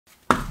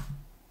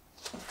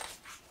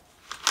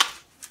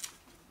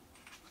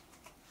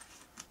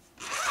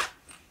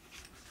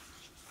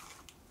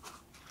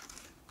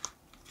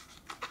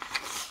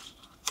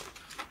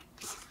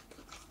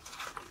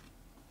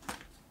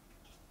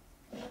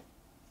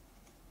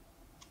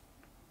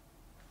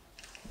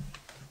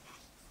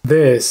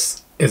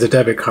This is a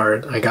debit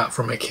card I got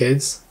for my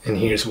kids, and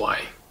here's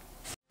why.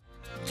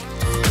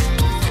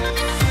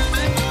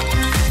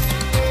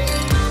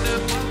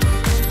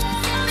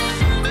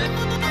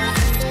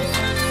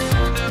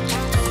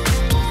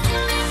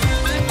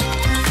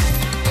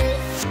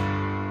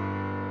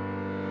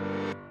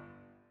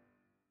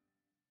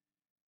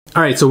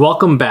 Alright, so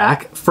welcome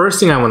back. First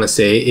thing I want to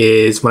say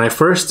is when I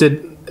first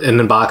did an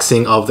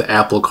unboxing of the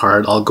Apple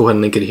Card, I'll go ahead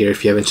and link it here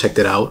if you haven't checked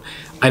it out.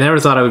 I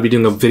never thought I would be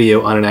doing a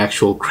video on an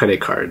actual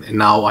credit card, and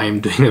now I am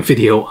doing a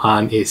video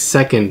on a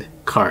second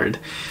card.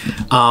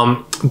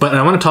 But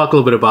I want to talk a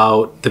little bit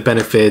about the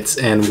benefits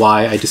and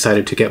why I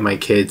decided to get my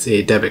kids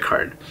a debit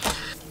card.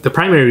 The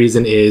primary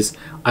reason is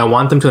I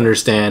want them to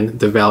understand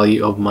the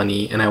value of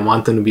money, and I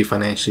want them to be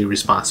financially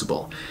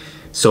responsible.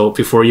 So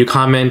before you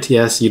comment,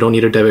 yes, you don't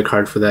need a debit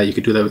card for that, you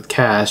could do that with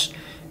cash,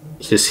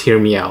 just hear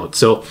me out.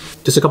 So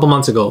just a couple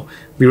months ago,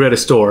 we were at a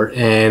store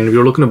and we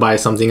were looking to buy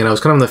something, and I was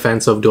kind of on the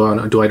fence of do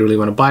I really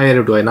want to buy it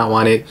or do I not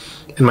want it?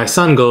 And my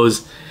son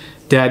goes,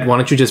 "Dad, why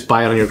don't you just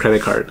buy it on your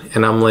credit card?"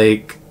 And I'm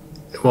like,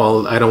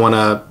 well, I don't want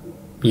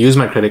to use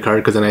my credit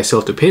card because then I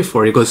still have to pay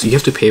for it. He goes, "You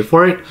have to pay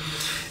for it?"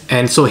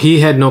 And so he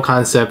had no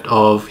concept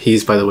of,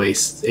 he's by the way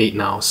 8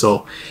 now,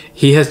 so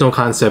he has no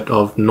concept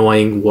of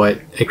knowing what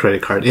a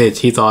credit card is.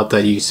 He thought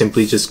that you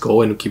simply just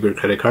go and keep your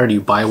credit card,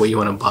 you buy what you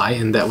want to buy,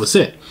 and that was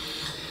it.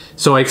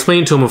 So I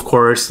explained to him, of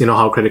course, you know,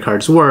 how credit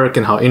cards work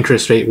and how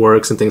interest rate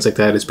works and things like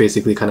that. It's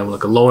basically kind of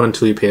like a loan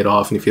until you pay it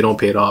off, and if you don't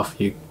pay it off,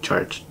 you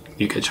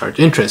get charged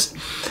interest.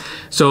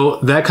 So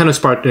that kind of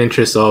sparked an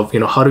interest of, you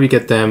know, how do we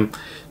get them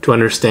to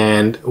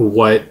understand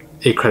what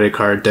a credit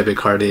card, debit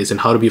card is, and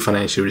how to be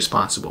financially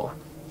responsible.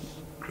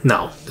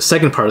 Now, the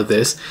second part of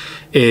this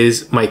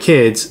is my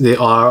kids, they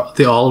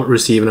all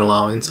receive an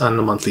allowance on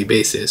a monthly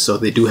basis. So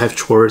they do have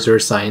chores that are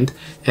assigned,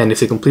 and if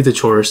they complete the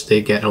chores,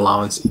 they get an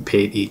allowance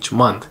paid each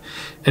month.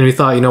 And we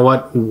thought, you know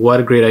what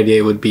a great idea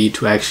it would be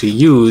to actually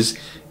use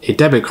a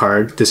debit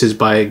card. This is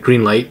by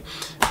Greenlight,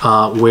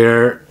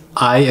 where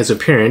I, as a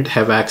parent,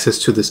 have access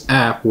to this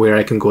app where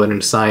I can go ahead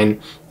and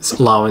assign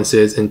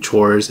allowances and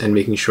chores and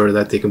making sure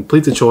that they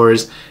complete the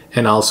chores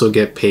and also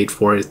get paid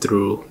for it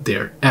through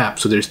their app.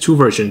 So there's two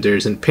versions.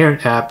 There's a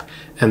parent app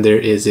and there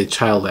is a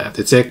child app.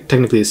 It's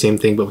technically the same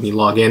thing, but when you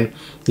log in,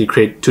 you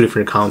create two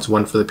different accounts,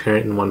 one for the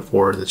parent and one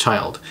for the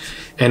child.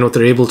 And what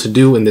they're able to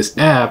do in this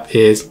app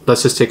is,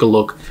 let's just take a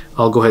look.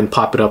 I'll go ahead and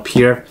pop it up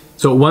here.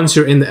 So once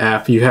you're in the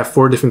app, you have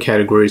 4 different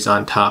categories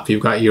on top.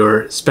 You've got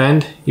your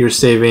spend, your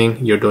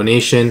saving, your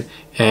donation,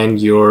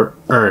 and your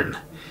earn.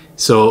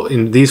 So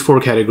in these 4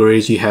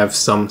 categories, you have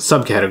some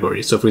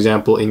subcategories. So for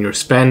example, in your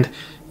spend,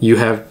 you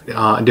have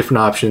different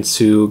options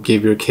to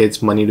give your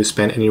kids money to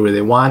spend anywhere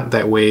they want.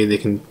 That way they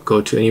can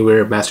go to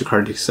anywhere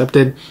MasterCard is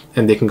accepted,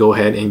 and they can go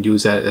ahead and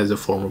use that as a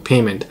form of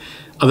payment.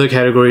 Other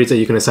categories that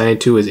you can assign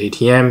it to is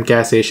ATM,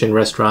 gas station,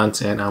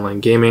 restaurants, and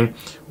online gaming,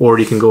 or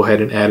you can go ahead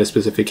and add a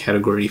specific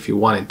category if you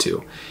wanted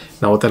to.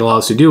 Now what that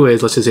allows you to do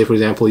is, let's just say for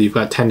example, you've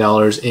got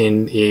 $10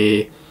 in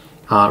a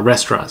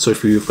restaurant. So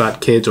if you've got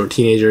kids or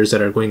teenagers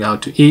that are going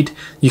out to eat,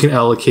 you can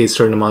allocate a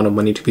certain amount of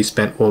money to be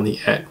spent only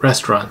at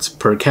restaurants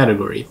per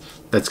category.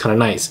 That's kind of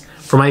nice.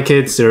 For my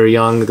kids, they're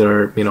young,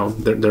 they're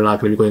not going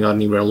to be going out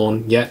anywhere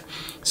alone yet.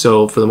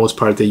 So for the most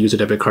part, they use a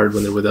debit card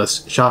when they're with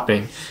us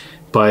shopping.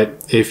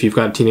 But if you've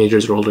got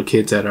teenagers or older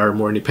kids that are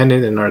more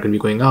independent and are going to be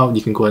going out,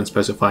 you can go ahead and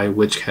specify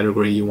which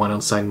category you want to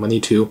assign money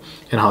to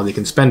and how they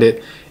can spend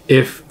it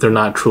if they're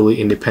not truly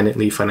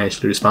independently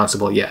financially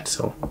responsible yet.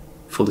 So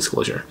full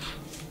disclosure.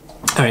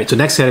 All right, so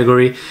next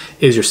category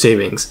is your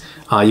savings.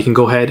 You can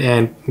go ahead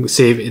and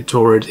save it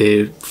toward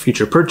a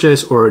future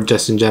purchase or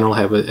just in general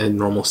have a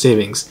normal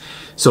savings.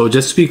 So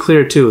just to be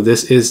clear too,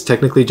 this is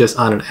technically just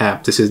on an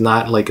app. This is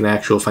not like an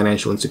actual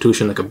financial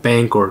institution like a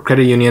bank or a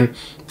credit union.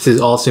 This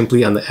is all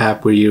simply on the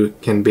app where you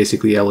can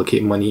basically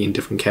allocate money in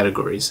different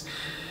categories.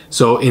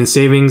 So in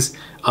savings,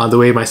 the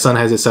way my son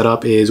has it set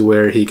up is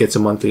where he gets a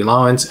monthly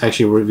allowance.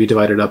 Actually, we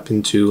divide it up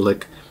into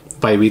like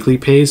bi-weekly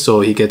pays.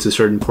 So he gets a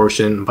certain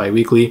portion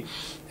bi-weekly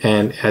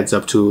and adds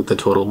up to the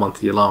total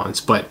monthly allowance.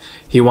 But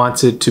he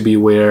wants it to be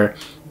where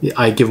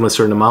I give him a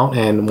certain amount,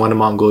 and one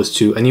amount goes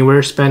to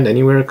anywhere spend,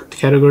 anywhere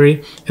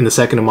category, and the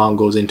second amount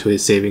goes into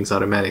his savings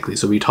automatically.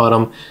 So we taught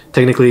him,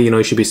 technically,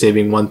 you should be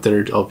saving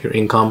 1/3 of your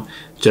income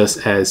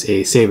just as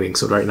a savings.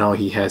 So right now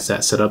he has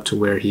that set up to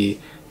where he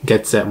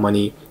gets that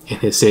money in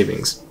his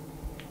savings.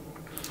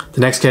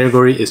 The next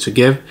category is to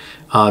give.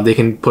 They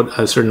can put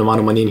a certain amount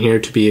of money in here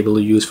to be able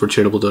to use for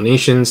charitable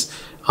donations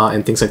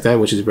and things like that,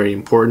 which is very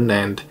important,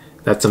 and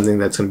that's something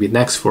that's going to be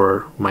next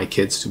for my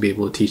kids, to be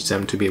able to teach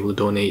them to be able to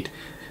donate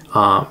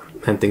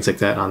and things like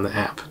that on the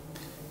app.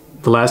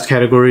 The last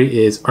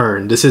category is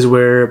earn. This is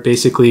where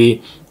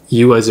basically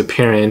you as a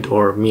parent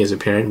or me as a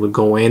parent would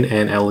go in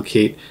and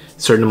allocate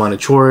a certain amount of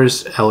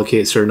chores,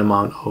 allocate a certain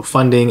amount of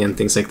funding and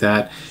things like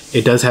that.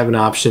 It does have an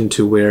option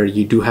to where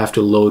you do have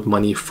to load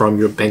money from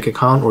your bank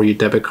account or your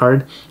debit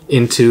card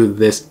into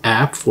this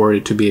app for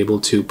it to be able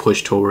to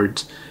push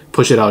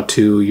it out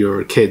to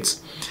your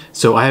kids.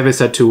 So I have it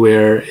set to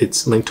where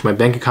it's linked to my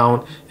bank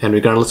account, and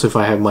regardless if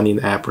I have money in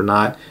the app or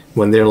not,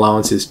 when their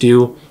allowance is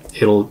due,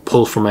 it'll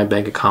pull from my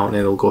bank account and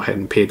it'll go ahead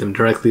and pay them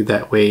directly.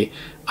 That way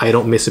I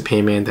don't miss a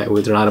payment. That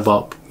way they're not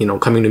about, you know,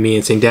 coming to me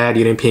and saying, Dad,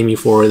 you didn't pay me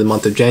for the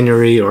month of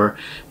January or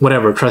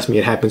whatever. Trust me,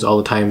 it happens all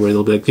the time where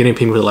they'll be like, you didn't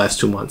pay me for the last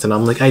 2 months. And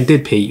I'm like, I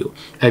did pay you.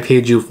 I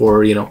paid you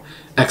for, you know,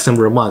 X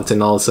number of months.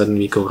 And all of a sudden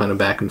we go kind of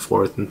back and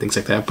forth and things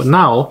like that. But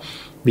now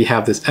we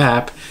have this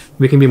app,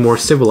 we can be more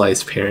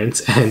civilized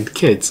parents and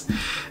kids.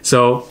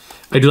 So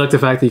I do like the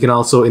fact that you can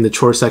also, in the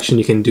chore section,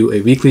 you can do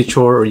a weekly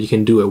chore or you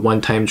can do a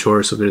one-time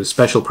chore. So there's a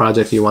special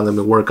project you want them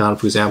to work on,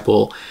 for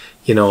example,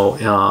 you know,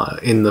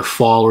 in the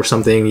fall or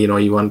something, you know,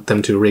 you want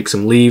them to rake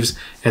some leaves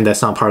and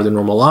that's not part of the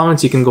normal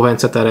allowance. You can go ahead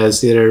and set that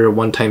as either a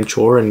one-time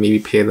chore and maybe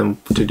pay them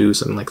to do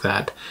something like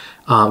that,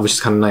 which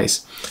is kind of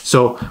nice.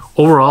 So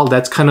overall,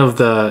 that's kind of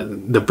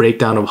the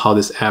breakdown of how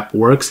this app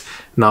works.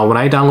 Now, when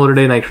I downloaded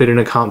it and I created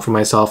an account for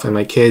myself and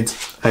my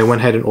kids, I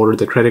went ahead and ordered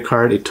the credit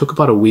card. It took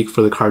about a week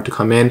for the card to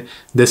come in.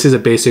 This is a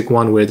basic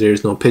one where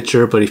there's no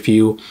picture, but if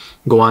you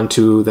go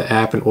onto the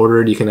app and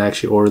order it, you can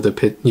actually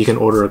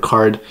order a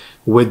card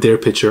with their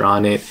picture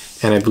on it.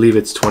 And I believe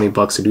it's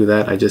 $20 to do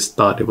that. I just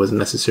thought it wasn't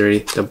necessary.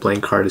 The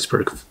blank card is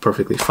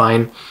perfectly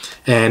fine.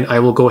 And I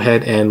will go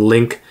ahead and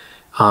link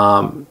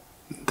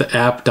the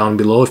app down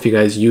below. If you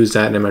guys use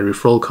that and my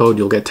referral code,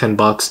 you'll get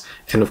 $10,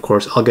 and of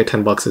course I'll get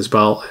 $10 as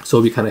well.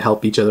 So we kind of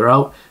help each other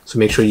out. So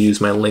make sure you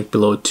use my link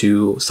below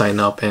to sign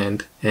up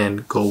and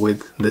go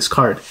with this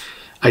card.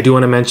 I do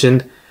want to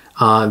mention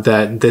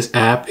that this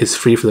app is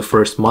free for the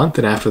first month,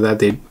 and after that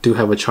they do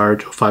have a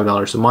charge of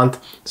 $5 a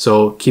month.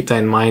 So keep that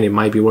in mind. It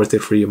might be worth it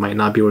for you, it might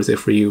not be worth it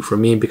for you. For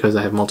me, because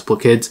I have multiple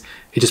kids,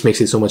 it just makes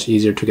it so much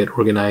easier to get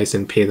organized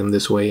and pay them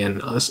this way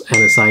and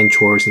assign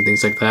chores and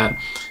things like that.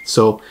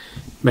 So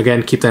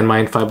again, keep that in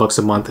mind, $5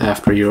 a month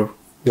after your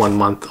 1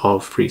 month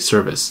of free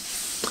service.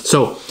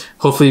 So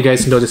hopefully you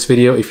guys enjoyed this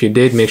video. If you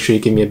did, make sure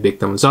you give me a big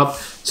thumbs up.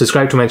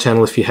 Subscribe to my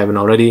channel if you haven't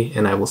already,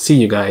 and I will see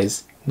you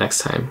guys next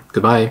time.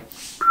 Goodbye.